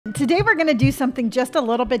Today we're going to do something just a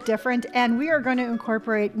little bit different, and we are going to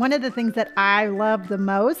incorporate one of the things that I love the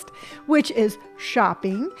most, which is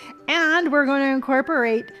shopping. And we're going to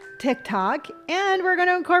incorporate TikTok, and we're going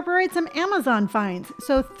to incorporate some Amazon finds.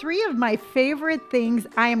 So 3 of my favorite things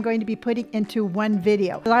I am going to be putting into one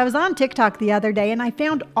video. I was on TikTok the other day and I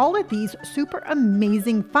found all of these super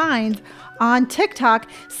amazing finds on TikTok.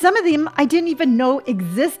 Some of them I didn't even know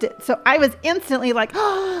existed. So I was instantly like,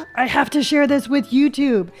 oh, I have to share this with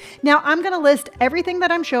YouTube. Now I'm going to list everything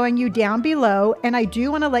that I'm showing you down below. And I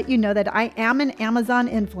do want to let you know that I am an Amazon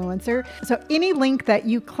influencer. So any link that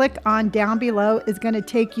you click on down below is going to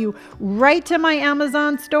take you right to my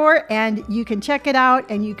Amazon store, and you can check it out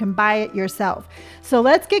and you can buy it yourself. So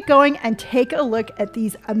let's get going and take a look at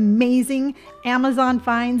these amazing Amazon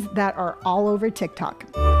finds that are all over TikTok.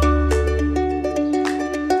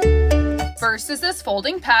 First is this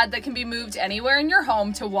folding pad that can be moved anywhere in your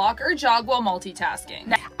home to walk or jog while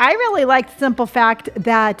multitasking. I really like the simple fact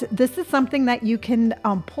that this is something that you can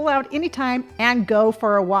pull out anytime and go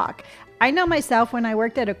for a walk. I know myself, when I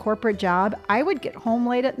worked at a corporate job, I would get home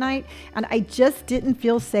late at night and I just didn't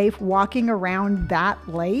feel safe walking around that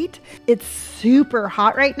late. It's super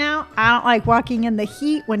hot right now. I don't like walking in the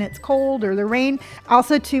heat when it's cold or the rain.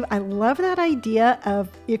 Also too, I love that idea of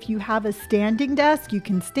if you have a standing desk, you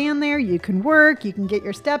can stand there, you can work, you can get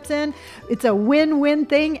your steps in. It's a win-win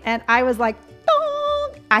thing. And I was like,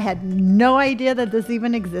 I had no idea that this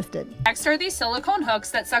even existed. Next are these silicone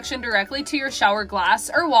hooks that suction directly to your shower glass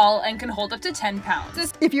or wall and can hold up to 10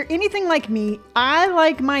 pounds. If you're anything like me, I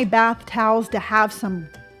like my bath towels to have some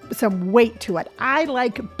weight to it. I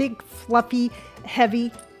like big, fluffy,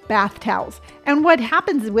 heavy bath towels. And what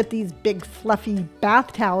happens with these big, fluffy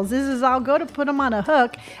bath towels is I'll go to put them on a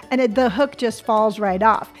hook and the hook just falls right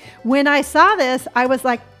off. When I saw this, I was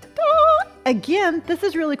like, oh! Again, this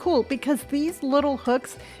is really cool because these little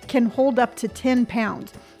hooks can hold up to 10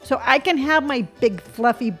 pounds. So I can have my big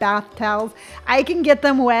fluffy bath towels, I can get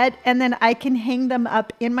them wet, and then I can hang them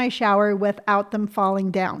up in my shower without them falling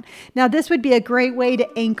down. Now this would be a great way to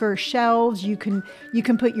anchor shelves. You can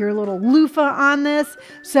put your little loofah on this.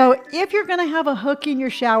 So if you're gonna have a hook in your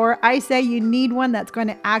shower, I say you need one that's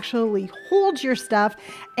gonna actually hold your stuff.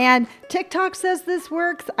 And TikTok says this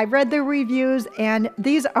works. I've read the reviews, and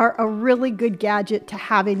these are a really good gadget to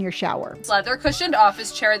have in your shower. Leather cushioned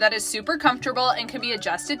office chair that is super comfortable and can be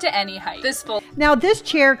adjusted to any height. Now this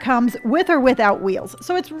chair comes with or without wheels,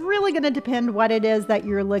 so it's really going to depend what it is that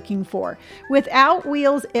you're looking for. Without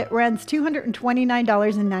wheels, it runs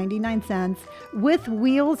 $229.99. With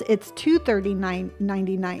wheels, it's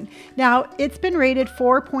 $239.99. Now it's been rated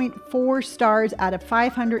 4.4 stars out of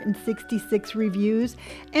 566 reviews,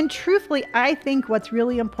 and truthfully, I think what's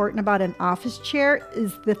really important about an office chair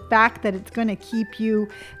is the fact that it's going to keep you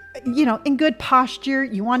in good posture.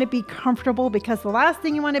 You want to be comfortable because the last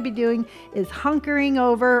thing you want to be doing is hunkering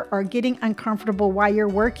over or getting uncomfortable while you're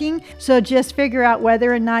working. So just figure out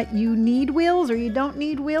whether or not you need wheels or you don't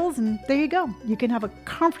need wheels, and there you go. You can have a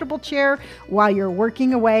comfortable chair while you're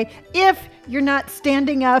working away if you're not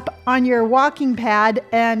standing up on your walking pad,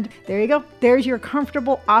 and there you go. There's your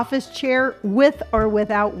comfortable office chair with or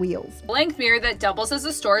without wheels. Length mirror that doubles as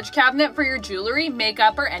a storage cabinet for your jewelry,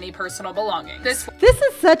 makeup, or any personal belongings. This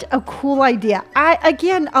is such a cool idea.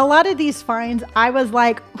 Again, a lot of these finds, I was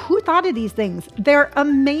like, who thought of these things? They're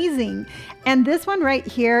amazing. And this one right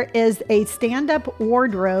here is a stand-up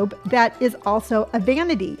wardrobe that is also a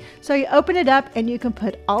vanity. So you open it up and you can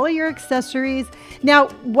put all of your accessories. Now,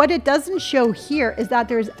 what it doesn't show here is that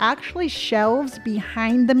there's actually shelves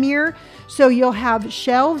behind the mirror. So you'll have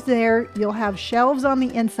shelves there, you'll have shelves on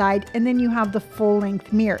the inside, and then you have the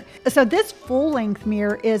full-length mirror. So this full-length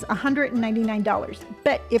mirror is $199.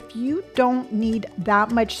 But if you don't need that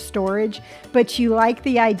much storage, but you like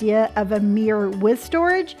the idea of a mirror with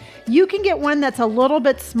storage, you can get one that's a little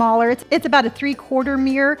bit smaller. It's about a 3/4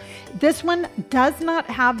 mirror. This one does not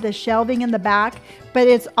have the shelving in the back, but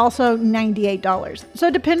it's also $98. So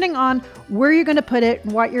depending on where you're going to put it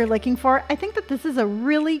and what you're looking for, I think that this is a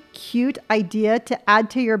really cute idea to add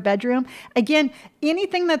to your bedroom. Again,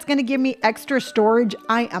 anything that's going to give me extra storage,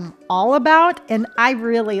 I am all about, and I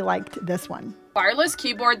really liked this one. Wireless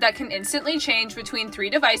keyboard that can instantly change between 3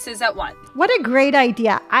 devices at once. What a great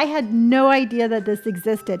idea. I had no idea that this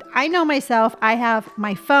existed. I know myself, I have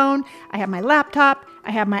my phone, I have my laptop,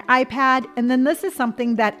 I have my iPad, and then this is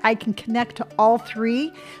something that I can connect to all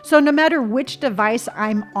 3. So no matter which device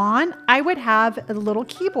I'm on, I would have a little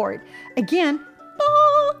keyboard. Again,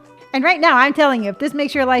 And right now, I'm telling you, if this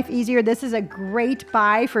makes your life easier, this is a great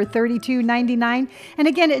buy for $32.99. And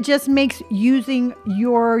again, it just makes using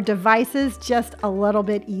your devices just a little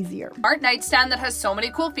bit easier. Smart nightstand that has so many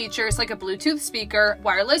cool features like a Bluetooth speaker,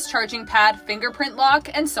 wireless charging pad, fingerprint lock,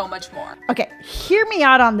 and so much more. Okay, hear me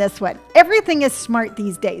out on this one. Everything is smart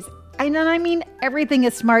these days. And I mean, everything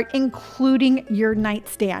is smart, including your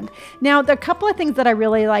nightstand. Now, the couple of things that I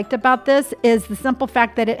really liked about this is the simple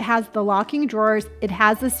fact that it has the locking drawers, it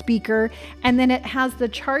has a speaker, and then it has the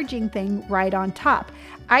charging thing right on top.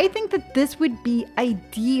 I think that this would be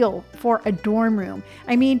ideal for a dorm room.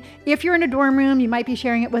 I mean, if you're in a dorm room, you might be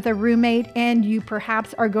sharing it with a roommate and you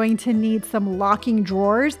perhaps are going to need some locking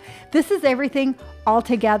drawers. This is everything all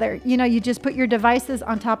together. You know, you just put your devices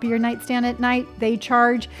on top of your nightstand at night, they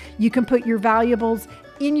charge. You can put your valuables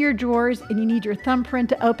in your drawers and you need your thumbprint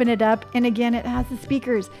to open it up. And again, it has the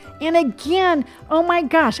speakers. And again, oh my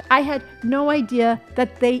gosh, I had no idea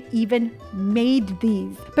that they even made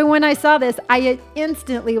these. But when I saw this, I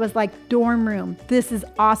instantly was like, dorm room, this is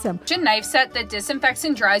awesome. A knife set that disinfects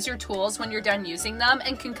and dries your tools when you're done using them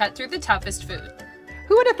and can cut through the toughest food.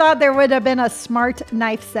 Who would have thought there would have been a smart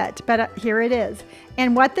knife set? But here it is.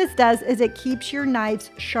 And what this does is it keeps your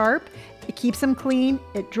knives sharp. It keeps them clean,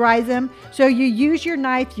 it dries them. So you use your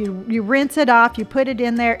knife, you rinse it off, you put it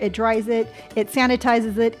in there, it dries it, it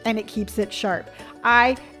sanitizes it, and it keeps it sharp.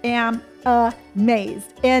 I am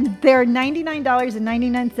amazed. And they're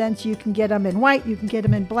 $99.99. You can get them in white, you can get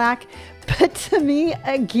them in black. But to me,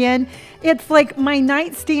 again, it's like my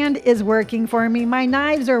nightstand is working for me. My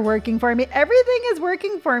knives are working for me. Everything is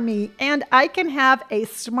working for me. And I can have a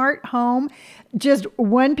smart home just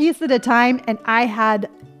one piece at a time. And I had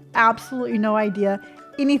absolutely no idea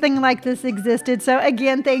anything like this existed. So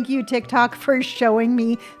again, thank you, TikTok, for showing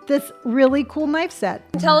me this really cool knife set.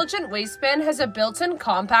 Intelligent Waste Bin has a built-in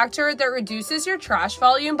compactor that reduces your trash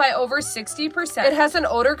volume by over 60%. It has an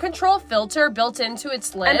odor control filter built into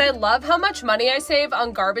its lid. And I love how much money I save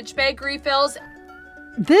on garbage bag refills.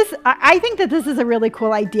 I think that this is a really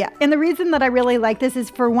cool idea. And the reason that I really like this is,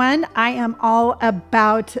 for one, I am all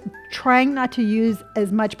about trying not to use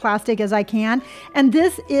as much plastic as I can. And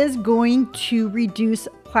this is going to reduce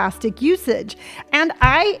plastic usage. And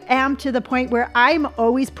I am to the point where I'm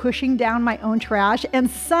always pushing down my own trash. And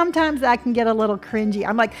sometimes that can get a little cringy.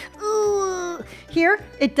 I'm like, ooh. Here,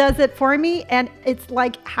 it does it for me. And it's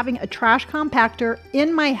like having a trash compactor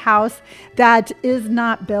in my house that is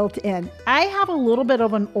not built in. I have a little bit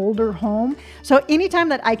of an older home. So anytime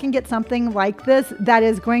that I can get something like this that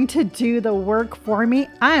is going to do the work for me,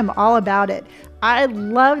 I am all about it. I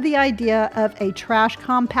love the idea of a trash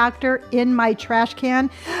compactor in my trash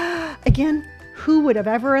can. Again, who would have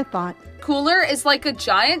ever thought? Cooler is like a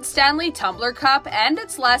giant Stanley tumbler cup, and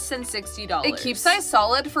it's less than $60. It keeps ice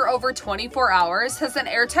solid for over 24 hours, has an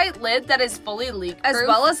airtight lid that is fully leak-proof, as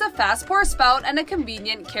well as a fast pour spout and a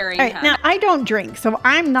convenient carrying handle. Now, I don't drink, so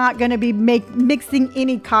I'm not going to be mixing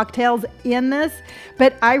any cocktails in this,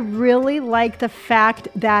 but I really like the fact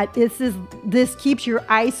that this keeps your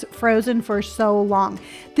ice frozen for so long.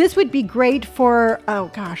 This would be great for, oh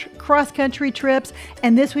gosh, cross-country trips,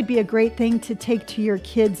 and this would be a great thing to take to your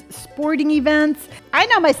kids' sporting events. I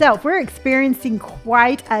know myself, we're experiencing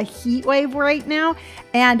quite a heat wave right now,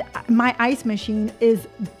 and my ice machine is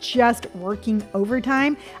just working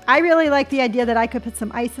overtime. I really like the idea that I could put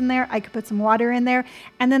some ice in there, I could put some water in there,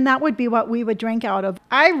 and then that would be what we would drink out of.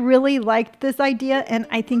 I really liked this idea, and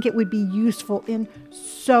I think it would be useful in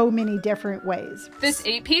so many different ways. This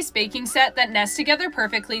 8-piece baking set that nests together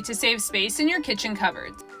perfectly to save space in your kitchen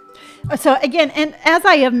cupboards. So again, and as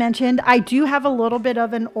I have mentioned, I do have a little bit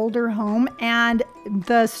of an older home, and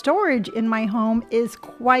the storage in my home is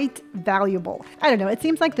quite valuable. I don't know, it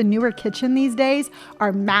seems like the newer kitchen these days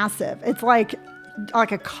are massive. It's like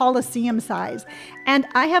a Coliseum size. And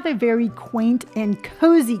I have a very quaint and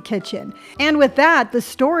cozy kitchen. And with that, the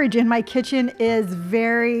storage in my kitchen is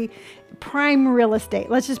very prime real estate.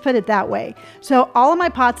 Let's just put it that way. So all of my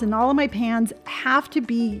pots and all of my pans have to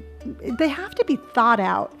be thought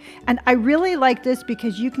out. And I really like this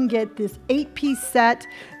because you can get this 8-piece set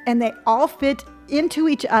and they all fit into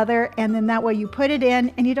each other, and then that way you put it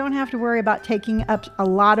in and you don't have to worry about taking up a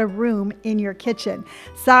lot of room in your kitchen.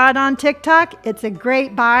 Saw it on TikTok. It's a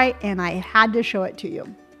great buy and I had to show it to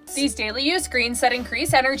you. These daily use greens that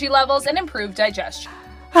increase energy levels and improve digestion.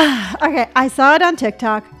 Okay, I saw it on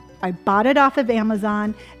TikTok. I bought it off of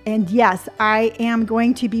Amazon. And yes, I am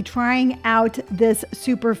going to be trying out this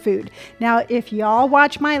superfood. Now, if y'all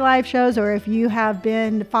watch my live shows or if you have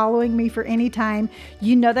been following me for any time,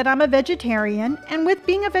 you know that I'm a vegetarian. And with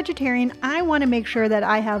being a vegetarian, I want to make sure that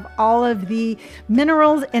I have all of the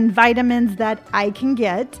minerals and vitamins that I can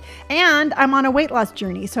get. And I'm on a weight loss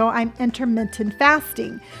journey, so I'm intermittent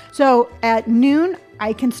fasting. So at noon,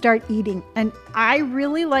 I can start eating. And I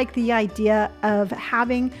really like the idea of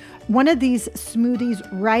having one of these smoothies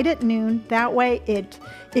right at noon. That way it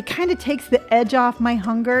kind of takes the edge off my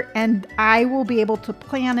hunger, and I will be able to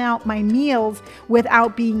plan out my meals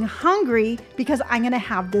without being hungry because I'm going to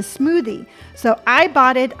have this smoothie. So I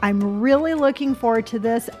bought it. I'm really looking forward to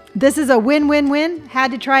this. This is a win-win-win.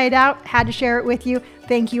 Had to try it out, had to share it with you.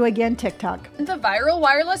 Thank you again, TikTok. The Viral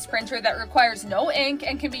wireless printer that requires no ink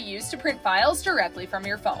and can be used to print files directly from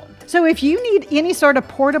your phone. So if you need any sort of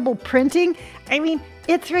portable printing, I mean,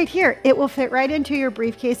 it's right here. It will fit right into your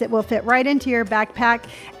briefcase. It will fit right into your backpack,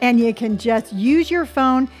 and you can just use your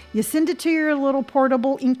phone. You send it to your little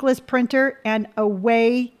portable inkless printer, and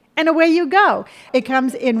away you go. It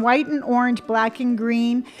comes in white and orange, black and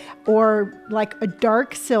green, or like a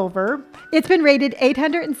dark silver. It's been rated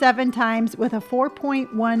 807 times with a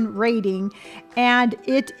 4.1 rating, and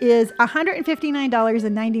it is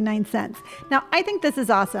 $159.99. Now, I think this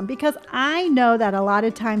is awesome because I know that a lot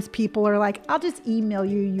of times people are like, I'll just email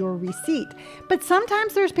you your receipt. But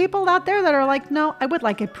sometimes there's people out there that are like, no, I would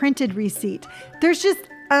like a printed receipt. There's just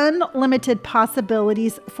unlimited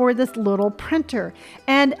possibilities for this little printer.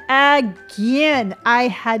 And again, I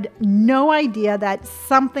had no idea that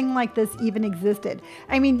something like this even existed.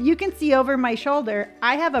 I mean, you can see over my shoulder,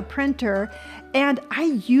 I have a printer and I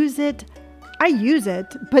use it,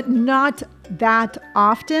 but not that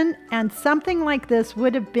often. And something like this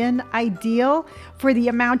would have been ideal for the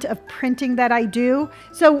amount of printing that I do.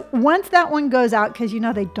 So once that one goes out, because you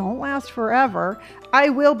know they don't last forever, I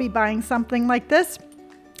will be buying something like this.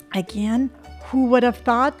 Again, who would have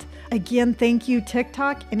thought? Again, thank you,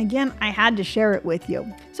 TikTok. And again, I had to share it with you.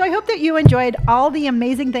 So I hope that you enjoyed all the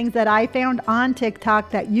amazing things that I found on TikTok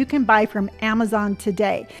that you can buy from Amazon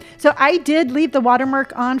today. So I did leave the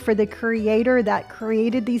watermark on for the creator that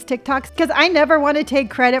created these TikToks because I never want to take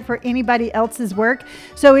credit for anybody else's work.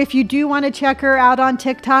 So if you do want to check her out on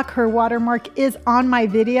TikTok, her watermark is on my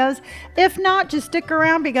videos. If not, just stick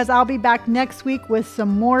around because I'll be back next week with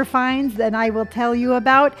some more finds that I will tell you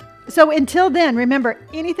about. So until then, remember,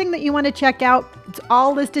 anything that you want to check out, it's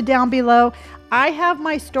all listed down below. I have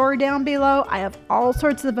my store down below. I have all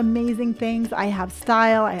sorts of amazing things. I have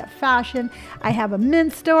style, I have fashion, I have a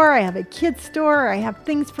men's store, I have a kids store, I have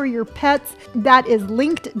things for your pets. That is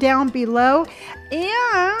linked down below.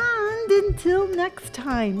 And until next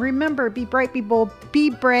time, remember, be bright, be bold,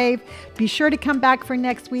 be brave. Be sure to come back for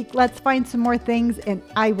next week. Let's find some more things, and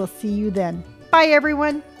I will see you then. Bye,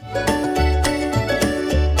 everyone.